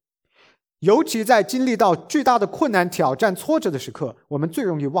刻，尤其在经历到巨大的困难、挑战、挫折的时刻，我们最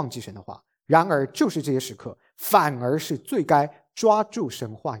容易忘记神的话。然而就是这些时刻，反而是最该抓住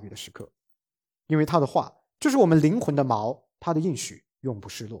神话语的时刻，因为他的话就是我们灵魂的锚，他的应许永不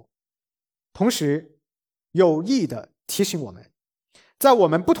失落。同时有意的提醒我们，在我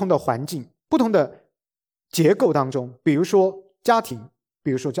们不同的环境、不同的结构当中，比如说家庭，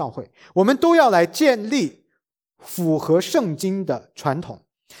比如说教会，我们都要来建立符合圣经的传统，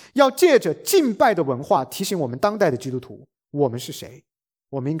要借着敬拜的文化提醒我们当代的基督徒，我们是谁，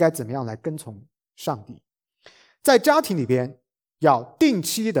我们应该怎么样来跟从上帝。在家庭里边要定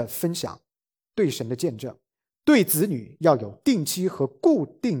期的分享对神的见证，对子女要有定期和固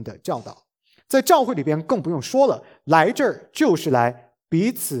定的教导。在教会里边更不用说了，来这儿就是来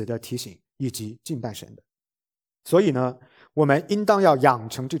彼此的提醒以及敬拜神的。所以呢，我们应当要养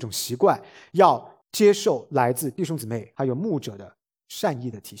成这种习惯，要接受来自弟兄姊妹还有牧者的善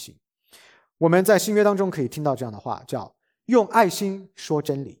意的提醒。我们在新约当中可以听到这样的话，叫用爱心说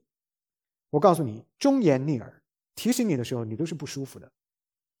真理。我告诉你，忠言逆耳，提醒你的时候你都是不舒服的，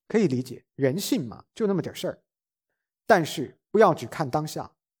可以理解，人性嘛，就那么点事儿。但是不要只看当下，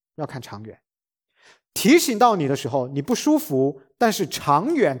要看长远。提醒到你的时候你不舒服，但是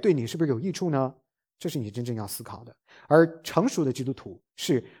长远对你是不是有益处呢？这是你真正要思考的。而成熟的基督徒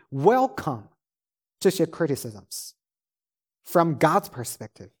是 welcome 这些 criticisms from God's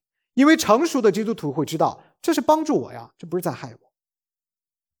perspective， 因为成熟的基督徒会知道这是帮助我呀，这不是在害我。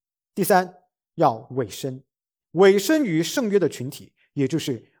第三，要委身，委身于圣约的群体，也就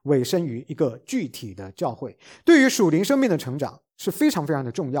是委身于一个具体的教会，对于属灵生命的成长是非常非常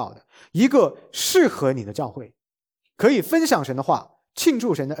的重要的。一个适合你的教会，可以分享神的话，庆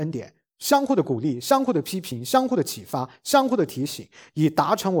祝神的恩典，相互的鼓励，相互的批评，相互的启发，相互的提醒，以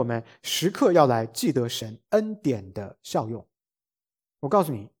达成我们时刻要来记得神恩典的效用。我告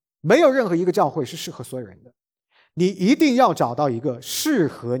诉你，没有任何一个教会是适合所有人的，你一定要找到一个适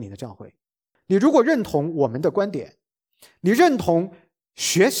合你的教会。你如果认同我们的观点，你认同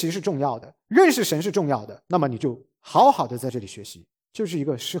学习是重要的，认识神是重要的，那么你就好好的在这里学习，就是一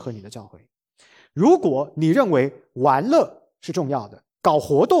个适合你的教会。如果你认为玩乐是重要的，搞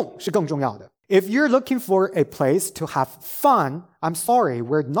活动是更重要的， If you're looking for a place to have fun, I'm sorry,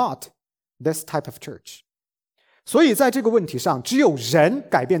 we're not this type of church. 所以在这个问题上，只有人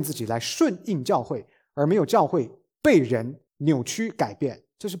改变自己来顺应教会，而没有教会被人扭曲改变，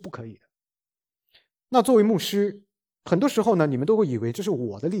这是不可以的。那作为牧师，很多时候呢，你们都会以为这是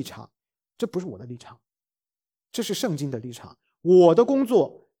我的立场，这不是我的立场，这是圣经的立场。我的工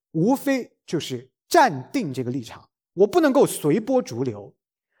作无非就是站定这个立场，我不能够随波逐流。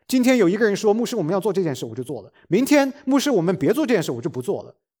今天有一个人说，牧师我们要做这件事，我就做了，明天牧师我们别做这件事，我就不做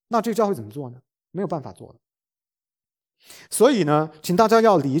了，那这个教会怎么做呢？没有办法做了。所以呢，请大家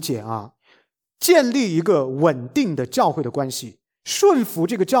要理解啊，建立一个稳定的教会的关系，顺服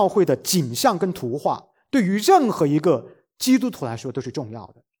这个教会的景象跟图画，对于任何一个基督徒来说都是重要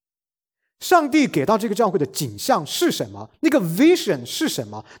的。上帝给到这个教会的景象是什么？那个 vision 是什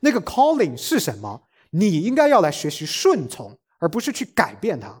么？那个 calling 是什么？你应该要来学习顺从，而不是去改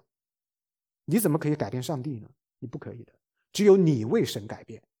变它。你怎么可以改变上帝呢？你不可以的，只有你为神改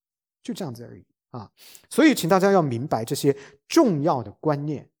变，就这样子而已啊！所以请大家要明白这些重要的观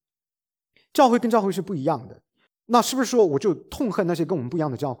念。教会跟教会是不一样的，那是不是说我就痛恨那些跟我们不一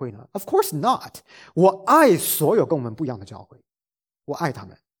样的教会呢？ Of course not， 我爱所有跟我们不一样的教会，我爱他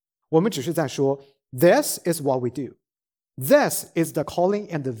们。我们只是在说 This is what we do. This is the calling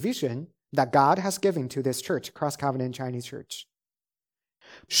and the vision that God has given to this church, Cross Covenant Chinese Church.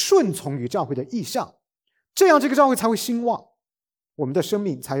 顺从于教会的意向，这样这个教会才会兴旺，我们的生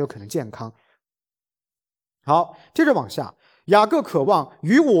命才有可能健康。好，接着往下，雅各渴望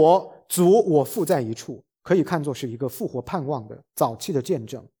与我主我父在一处，可以看作是一个复活盼望的早期的见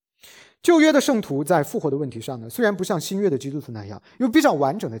证。旧约的圣徒在复活的问题上呢，虽然不像新约的基督徒那样有比较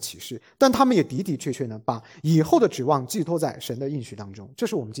完整的启示，但他们也的的确确呢，把以后的指望寄托在神的应许当中。这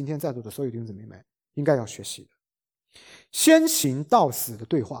是我们今天在座的所有弟兄姊妹们应该要学习的。先行到死的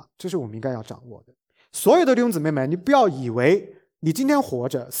对话，这是我们应该要掌握的。所有的弟兄姊妹们，你不要以为你今天活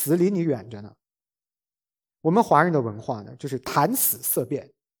着，死离你远着呢。我们华人的文化呢，就是谈死色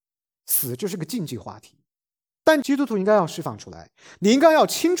变，死就是个禁忌话题。但基督徒应该要释放出来，你应该要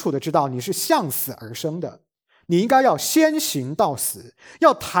清楚的知道你是向死而生的，你应该要先行到死，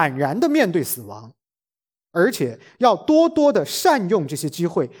要坦然的面对死亡，而且要多多的善用这些机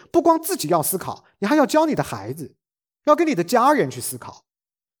会，不光自己要思考，你还要教你的孩子，要跟你的家人去思考，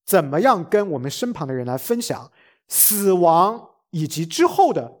怎么样跟我们身旁的人来分享死亡以及之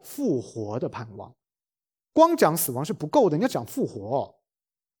后的复活的盼望。光讲死亡是不够的，你要讲复活。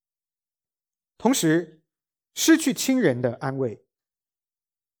同时失去亲人的安慰，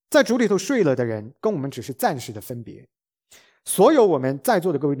在主里头睡了的人跟我们只是暂时的分别。所有我们在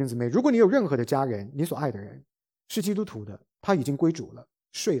座的各位弟兄姊妹，如果你有任何的家人，你所爱的人是基督徒的，他已经归主了，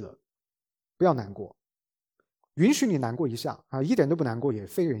睡了，不要难过，允许你难过一下啊，一点都不难过也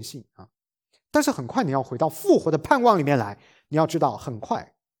非人性啊。但是很快你要回到复活的盼望里面来，你要知道很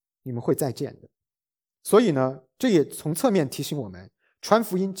快你们会再见的。所以呢，这也从侧面提醒我们，传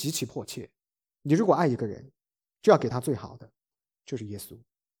福音极其迫切。你如果爱一个人，就要给他最好的，就是耶稣。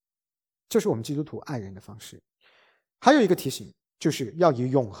这是我们基督徒爱人的方式。还有一个提醒，就是要以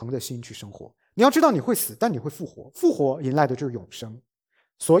永恒的心去生活。你要知道你会死，但你会复活，复活迎来的就是永生。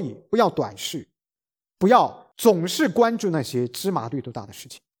所以不要短视，不要总是关注那些芝麻绿豆大的事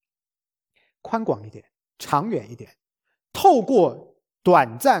情，宽广一点，长远一点，透过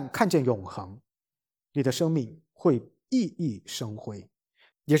短暂看见永恒，你的生命会熠熠生辉。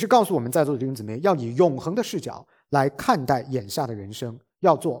也是告诉我们在座的弟兄姊妹，要以永恒的视角来看待眼下的人生，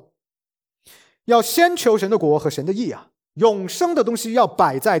要先求神的国和神的义啊，永生的东西要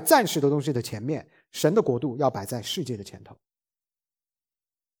摆在暂时的东西的前面，神的国度要摆在世界的前头。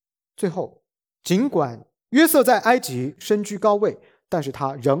最后，尽管约瑟在埃及身居高位，但是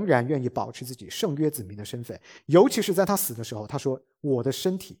他仍然愿意保持自己圣约子民的身份，尤其是在他死的时候，他说我的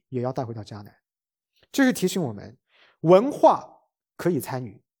身体也要带回到迦南。这是提醒我们，文化可以参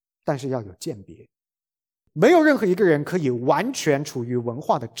与，但是要有鉴别。没有任何一个人可以完全处于文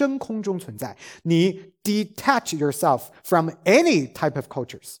化的真空中存在，你 detach yourself from any type of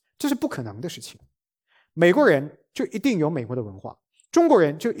cultures， 这是不可能的事情。美国人就一定有美国的文化，中国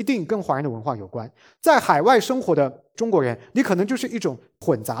人就一定跟华人的文化有关，在海外生活的中国人，你可能就是一种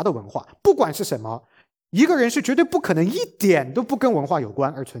混杂的文化。不管是什么，一个人是绝对不可能一点都不跟文化有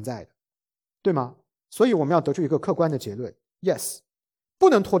关而存在的，对吗？所以我们要得出一个客观的结论， yes， 不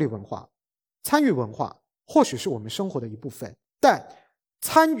能脱离文化，参与文化或许是我们生活的一部分，但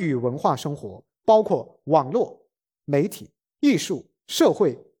参与文化生活包括网络、媒体、艺术、社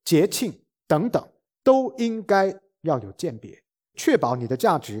会、节庆等等，都应该要有鉴别，确保你的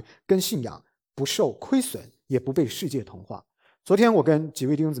价值跟信仰不受亏损，也不被世界同化。昨天我跟几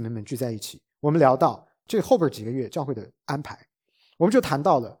位弟兄姊妹们聚在一起，我们聊到这后边几个月教会的安排，我们就谈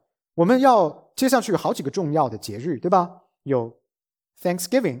到了我们要接下去有好几个重要的节日，对吧？有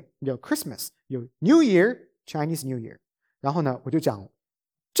Thanksgiving， 有 Christmas， 有 New Year， Chinese New Year。然后呢，我就讲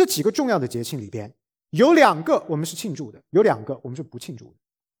这几个重要的节庆里边，有2个我们是庆祝的，有2个我们是不庆祝的。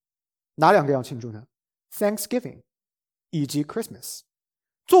哪2个要庆祝呢？ Thanksgiving 以及 Christmas。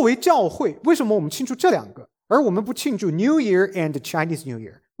作为教会，为什么我们庆祝这2个，而我们不庆祝 New Year and Chinese New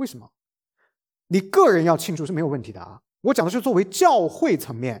Year？ 为什么？你个人要庆祝是没有问题的啊。我讲的是作为教会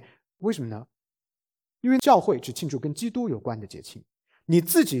层面，为什么呢？因为教会只庆祝跟基督有关的节庆，你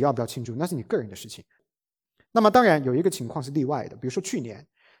自己要不要庆祝，那是你个人的事情。那么当然有一个情况是例外的，比如说去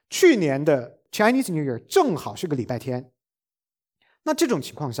年的 Chinese New Year 正好是个礼拜天，那这种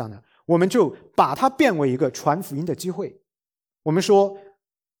情况下呢，我们就把它变为一个传福音的机会。我们说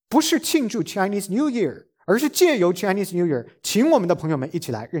不是庆祝 Chinese New Year， 而是借由 Chinese New Year 请我们的朋友们一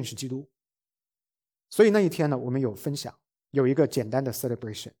起来认识基督。所以那一天呢，我们有分享，有一个简单的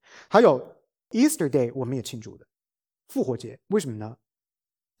celebration， 还有 Easter Day 我们也庆祝的复活节。为什么呢？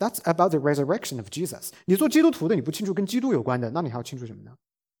 That's about the resurrection of Jesus。 你做基督徒的，你不庆祝跟基督有关的，那你还要庆祝什么呢？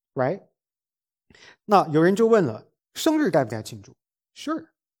 Right？ 那有人就问了，生日该不该庆祝？ Sure，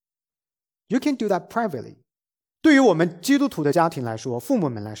 you can do that privately。 对于我们基督徒的家庭来说，父母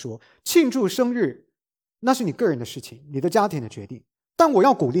们来说，庆祝生日那是你个人的事情，你的家庭的决定。但我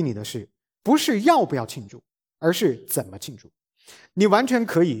要鼓励你的是，不是要不要庆祝，而是怎么庆祝。你完全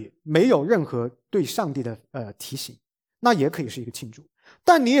可以没有任何对上帝的提醒，那也可以是一个庆祝。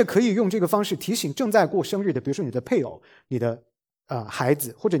但你也可以用这个方式提醒正在过生日的，比如说你的配偶、你的孩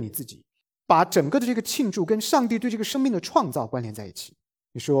子或者你自己，把整个的这个庆祝跟上帝对这个生命的创造关联在一起。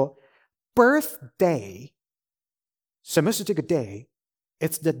你说 birthday， 什么是这个 day？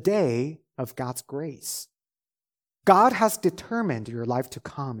 It's the day of God's grace. God has determined your life to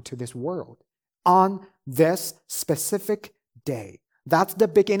come to this world on this specific day. That's the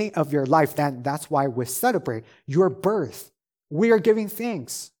beginning of your life. That's why we celebrate your birth. We are giving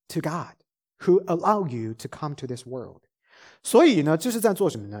thanks to God who allowed you to come to this world. 所以呢，这是在做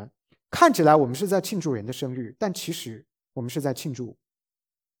什么呢？看起来我们是在庆祝人的生日，但其实我们是在庆祝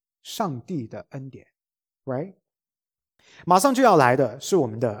上帝的恩典 ，right？ 马上就要来的是我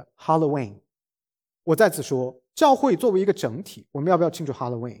们的 Halloween。我再次说，教会作为一个整体，我们要不要庆祝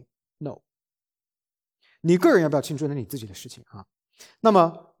Halloween？ No。你个人要不要庆祝，那你自己的事情啊。那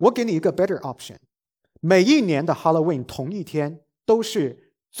么我给你一个 better option。每一年的 Halloween 同一天都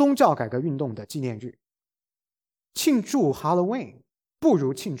是宗教改革运动的纪念日，庆祝 Halloween 不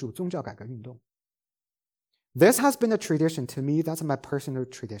如庆祝宗教改革运动。This has been a tradition to me. That's my personal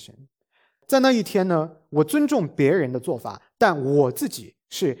tradition. 在那一天呢，我尊重别人的做法，但我自己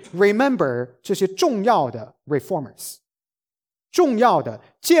是 remember 这些重要的 reformers， 重要的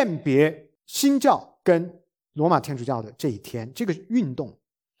鉴别新教跟罗马天主教的这一天，这个运动。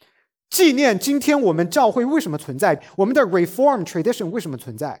纪念今天我们教会为什么存在，我们的 Reform Tradition 为什么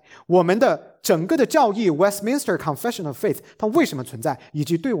存在，我们的整个的教义 Westminster Confession of Faith 它为什么存在，以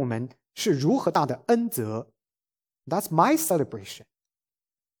及对我们是如何大的恩泽。That's my celebration.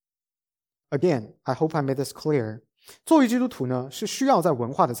 Again, I hope I made this clear. 作为基督徒呢，是需要在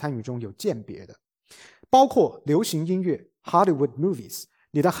文化的参与中有鉴别的，包括流行音乐 Hollywood movies，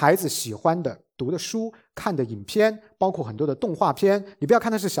 你的孩子喜欢的读的书、看的影片，包括很多的动画片，你不要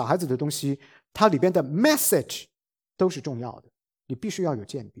看的是小孩子的东西，它里边的 message 都是重要的，你必须要有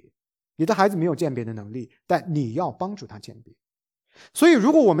鉴别。你的孩子没有鉴别的能力，但你要帮助他鉴别。所以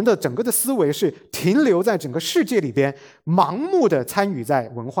如果我们的整个的思维是停留在整个世界里边，盲目的参与在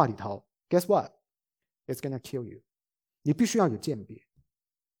文化里头， guess what? It's gonna kill you. 你必须要有鉴别，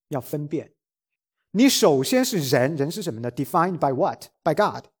要分辨。你首先是人，人是什么呢？ Defined by what? By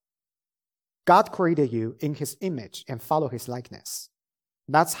God.God created you in his image and follow his likeness.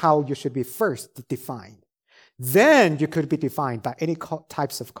 That's how you should be first defined. Then you could be defined by any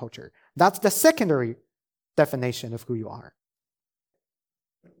types of culture. That's the secondary definition of who you are.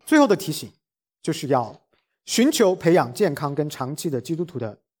 最后的提醒就是要寻求培养健康跟长期的基督徒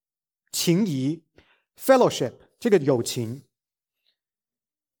的情谊 fellowship， 这个友情。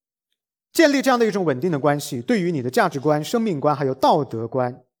建立这样的一种稳定的关系，对于你的价值观、生命观还有道德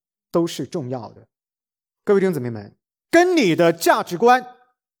观都是重要的。各位弟兄姊妹们，跟你的价值观、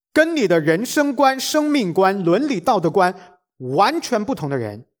跟你的人生观、生命观、伦理道德观完全不同的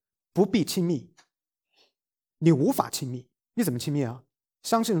人不必亲密，你无法亲密。你怎么亲密啊？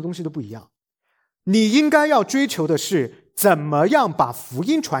相信的东西都不一样。你应该要追求的是怎么样把福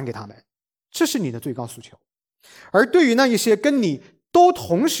音传给他们，这是你的最高诉求。而对于那一些跟你都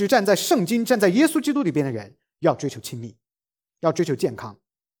同时站在圣经、站在耶稣基督里边的人，要追求亲密，要追求健康，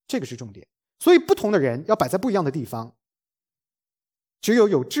这个是重点。所以不同的人要摆在不一样的地方。只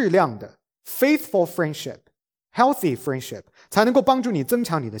有质量的 faithful friendship、healthy friendship 才能够帮助你增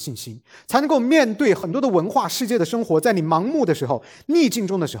强你的信心，才能够面对很多的文化世界的生活，在你盲目的时候、逆境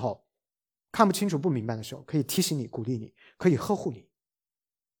中的时候、看不清楚不明白的时候，可以提醒你、鼓励你，可以呵护你。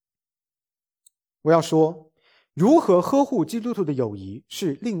我要说，如何呵护基督徒的友谊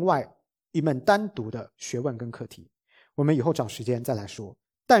是另外一门单独的学问跟课题，我们以后找时间再来说。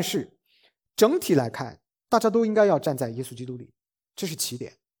但是整体来看，大家都应该要站在耶稣基督里，这是起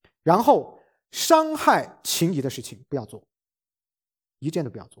点。然后伤害情谊的事情不要做，一件都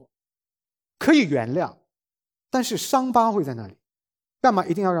不要做。可以原谅，但是伤疤会在那里，干嘛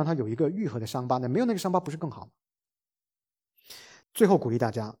一定要让它有一个愈合的伤疤呢？没有那个伤疤不是更好吗？最后鼓励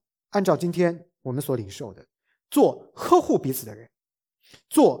大家，按照今天我们所领受的，做呵护彼此的人，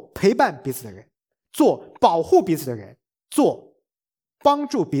做陪伴彼此的人，做保护彼此的人，做帮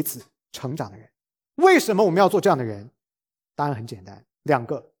助彼此成长的人。为什么我们要做这样的人？答案很简单，两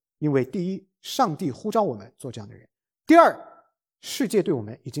个。因为第一，上帝呼召我们做这样的人；第二，世界对我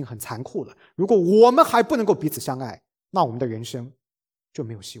们已经很残酷了，如果我们还不能够彼此相爱，那我们的人生就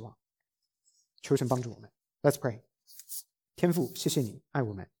没有希望。求神帮助我们。 Let's pray。 天父，谢谢你爱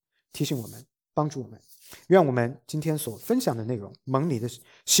我们，提醒我们，帮助我们。愿我们今天所分享的内容蒙你的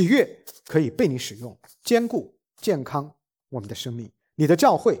喜悦，可以被你使用，坚固健康我们的生命。你的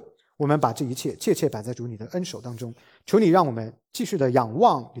教会，我们把这一切切切摆在主你的恩手当中，求你让我们继续的仰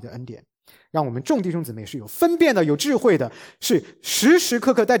望你的恩典，让我们众弟兄姊妹是有分辨的、有智慧的，是时时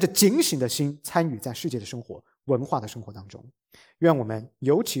刻刻带着警醒的心参与在世界的生活、文化的生活当中。愿我们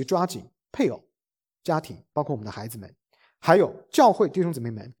尤其抓紧配偶、家庭，包括我们的孩子们，还有教会弟兄姊妹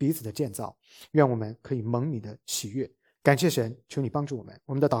们彼此的建造。愿我们可以蒙你的喜悦。感谢神，求你帮助我们。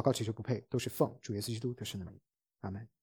我们的祷告祈求不配，都是奉主耶稣基督得胜的名。阿们。